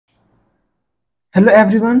Hello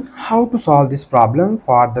everyone, how to solve this problem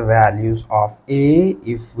for the values of a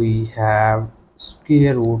if we have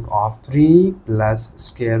square root of 3 plus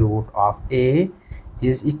square root of a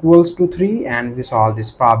is equals to 3, and we solve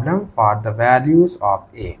this problem for the values of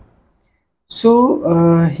a.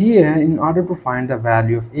 So here, in order to find the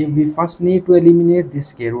value of a, we first need to eliminate this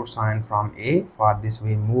square root sign from a. For this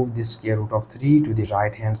we move this square root of 3 to the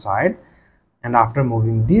right hand side, and after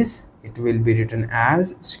moving this it will be written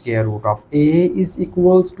as square root of a is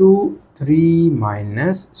equals to 3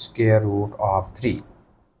 minus square root of 3.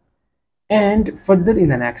 And further, in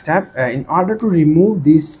the next step, in order to remove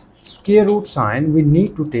this square root sign, we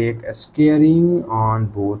need to take a squaring on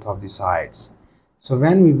both of the sides. So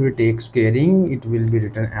when we will take squaring, it will be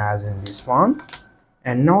written as in this form.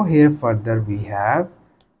 And now here further we have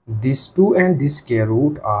this 2 and this square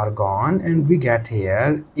root are gone, and we get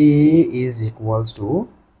here a is equals to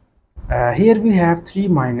here we have 3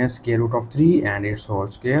 minus square root of 3 and its whole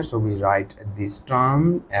square, so we write this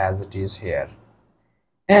term as it is here.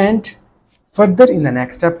 And further, in the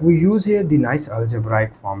next step, we use here the nice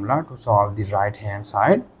algebraic formula to solve the right hand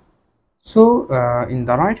side. So in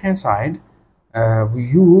the right hand side, we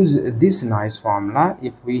use this nice formula.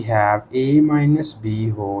 If we have a minus b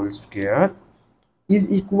whole square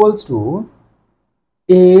is equals to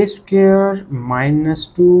a square minus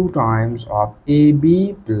 2 times of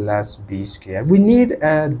ab plus b square. We need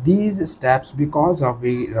these steps because of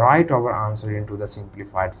we write our answer into the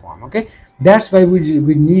simplified form. Okay, that's why we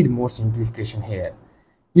need more simplification here.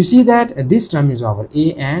 You see that this term is our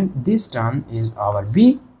a and this term is our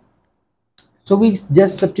b. So we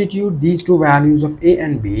just substitute these two values of a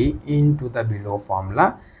and b into the below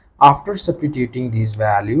formula. After substituting these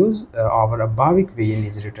values, our above equation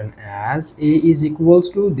is written as a is equals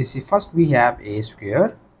to, this is first we have a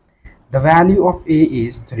square, the value of a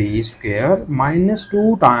is 3 square minus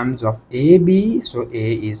 2 times of ab, so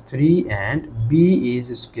a is 3 and b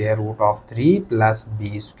is square root of 3 plus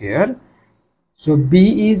b square, so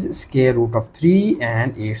b is square root of 3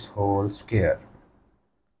 and its whole square.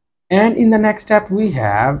 And in the next step we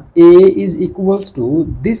have a is equals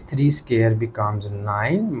to, this 3 square becomes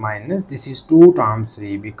 9 minus this is 2 times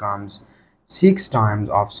 3 becomes 6 times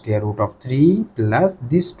of square root of 3 plus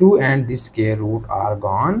this 2 and this square root are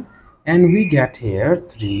gone, and we get here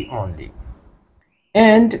 3 only.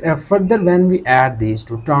 And further, when we add these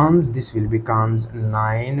two terms, this will becomes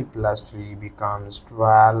 9 plus 3 becomes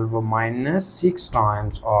 12 minus 6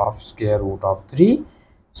 times of square root of 3.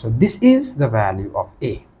 So this is the value of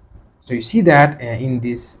a. So you see that in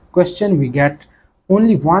this question we get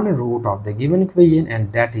only one root of the given equation,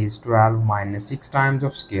 and that is 12 minus 6 times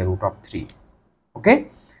of square root of 3. Okay,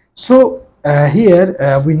 so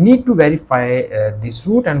here we need to verify this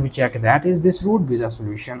root, and we check that is this root with a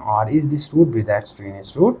solution or is this root with the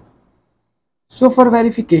extraneous root. So for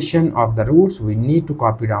verification of the roots, we need to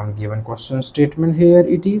copy down given question statement. Here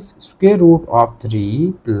it is square root of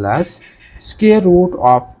 3 plus square root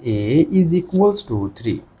of a is equals to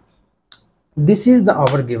 3. This is the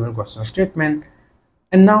our given question statement,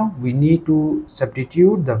 and now we need to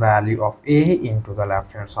substitute the value of a into the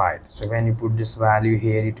left hand side. So when you put this value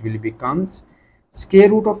here, it will becomes square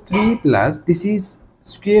root of 3 plus this is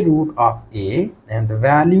square root of a, and the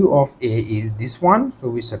value of a is this one, so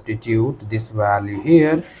we substitute this value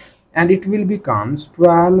here, and it will becomes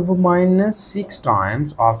 12 minus 6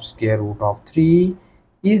 times of square root of 3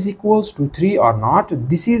 is equals to 3 or not.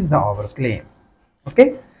 This is the our claim.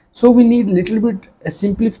 Okay, so we need little bit a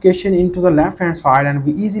simplification into the left hand side, and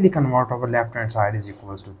we easily convert our left hand side is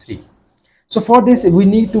equals to 3. So for this we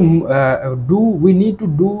need to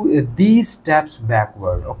do these steps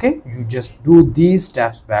backward. Okay, you just do these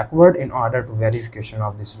steps backward in order to verification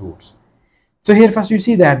of these roots. So here first you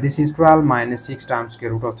see that this is 12 minus 6 times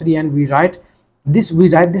square root of 3, and we write this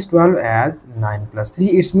 12 as 9 plus 3.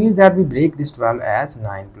 It means that we break this 12 as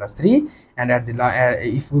 9 plus 3, and at the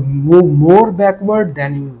if we move more backward,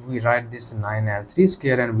 then we write this 9 as 3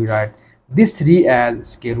 square, and we write this 3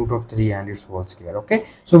 as square root of 3 and its whole square. Okay,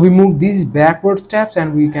 so we move these backward steps,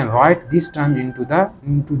 and we can write this term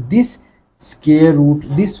into this square root,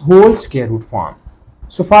 this whole square root form.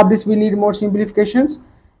 So for this we need more simplifications,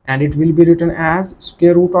 and it will be written as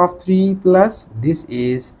square root of 3 plus this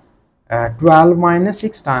is 12 minus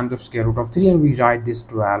 6 times of square root of 3, and we write this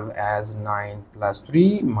 12 as 9 plus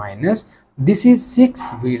 3 minus this is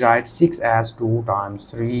 6, we write 6 as 2 times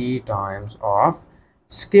 3 times of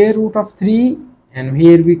square root of 3, and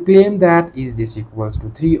here we claim that is this equals to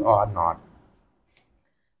 3 or not.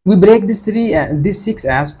 We break this 3 this 6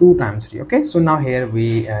 as 2 times 3. Okay, so now here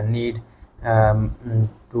we need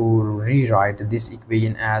to rewrite this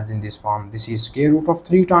equation as in this form. This is square root of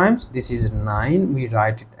 3 times this is 9. We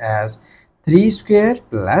write it as 3 square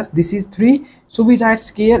plus this is 3. So we write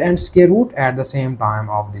square and square root at the same time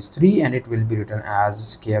of this 3, and it will be written as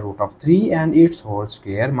square root of 3 and its whole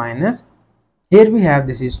square minus, here we have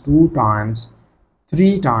this is 2 times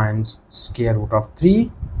 3 times square root of 3,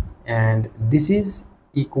 and this is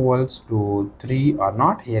equals to 3 or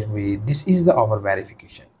not. Here this is the our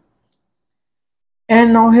verification.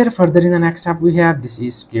 And now here further in the next step we have this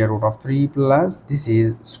is square root of 3 plus this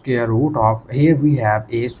is square root of, here we have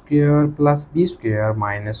a square plus b square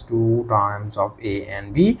minus 2 times of a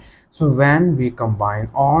and b. So when we combine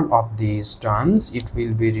all of these terms, it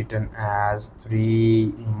will be written as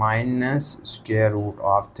 3 minus square root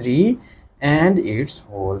of 3 and its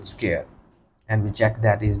whole square, and we check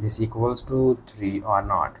that is this equals to 3 or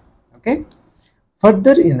not. Okay,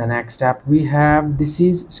 further in the next step we have this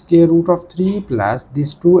is square root of 3 plus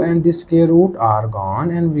this 2 and this square root are gone,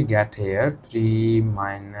 and we get here 3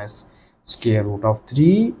 minus square root of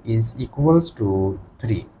 3 is equals to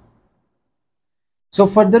 3. So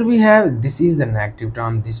further we have this is the negative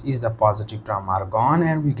term, this is the positive term are gone,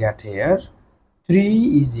 and we get here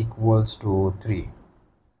 3 is equals to 3.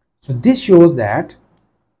 So this shows that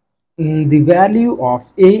the value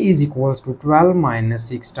of a is equals to 12 minus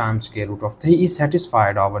 6 times square root of 3 is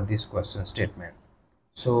satisfied over this question statement.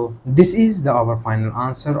 So this is our final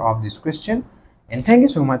answer of this question, and thank you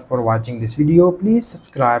so much for watching this video. Please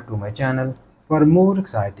subscribe to my channel for more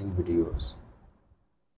exciting videos.